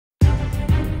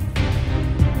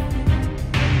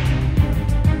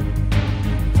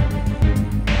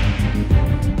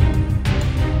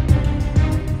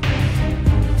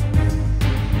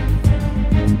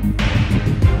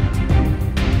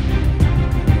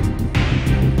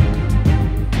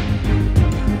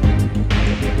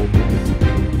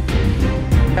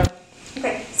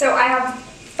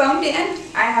in.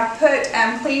 I have put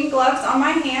clean gloves on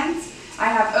my hands. I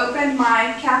have opened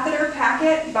my catheter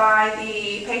packet by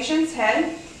the patient's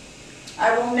head.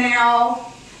 I will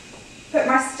now put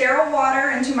my sterile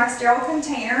water into my sterile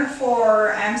container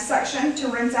for suction to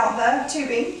rinse out the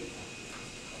tubing.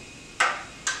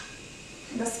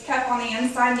 This cup on the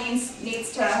inside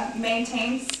needs to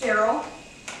maintain sterile.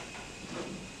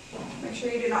 Make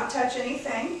sure you do not touch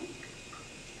anything.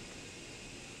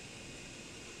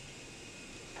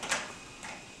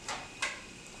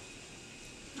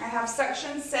 I have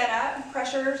suction set up,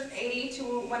 pressure 80 to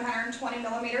 120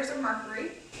 millimeters of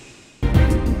mercury.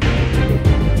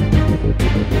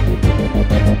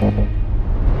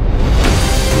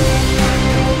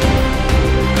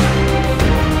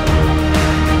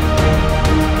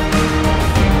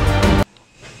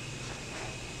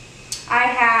 I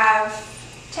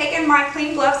have taken my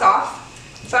clean gloves off,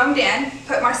 foamed in,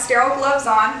 put my sterile gloves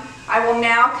on. I will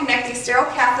now connect the sterile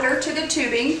catheter to the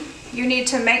tubing. You need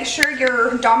to make sure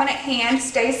your dominant hand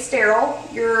stays sterile.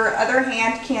 Your other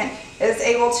hand is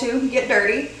able to get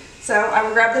dirty. So I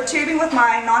will grab the tubing with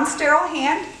my non-sterile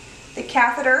hand, the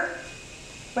catheter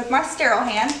with my sterile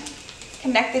hand,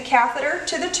 connect the catheter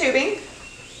to the tubing.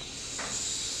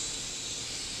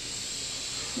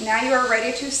 Now you are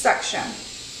ready to suction.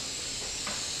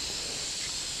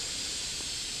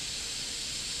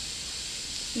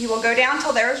 You will go down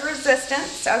till there is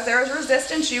resistance. As there is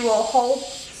resistance, you will hold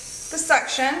the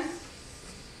suction.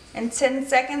 In 10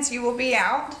 seconds, you will be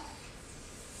out.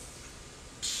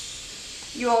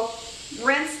 You will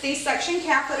rinse the suction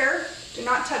catheter. Do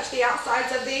not touch the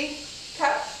outsides of the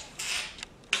cup.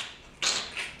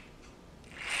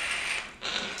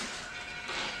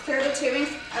 Clear the tubing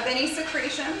of any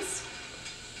secretions.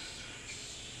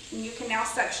 And you can now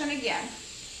suction again.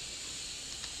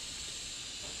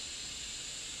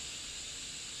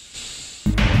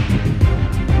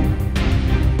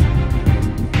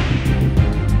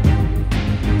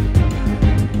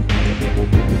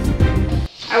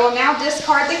 I will now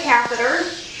discard the catheter.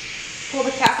 Pull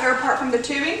the catheter apart from the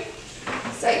tubing.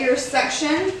 Set your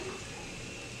suction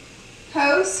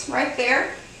hose right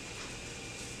there.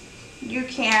 You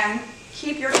can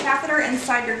keep your catheter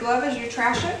inside your glove as you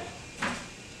trash it.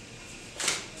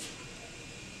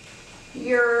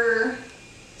 Your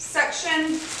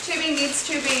suction tubing needs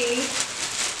to be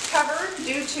covered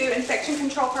due to infection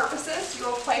control purposes. You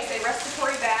will place a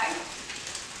respiratory bag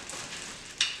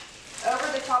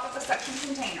over the top of the suction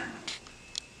container.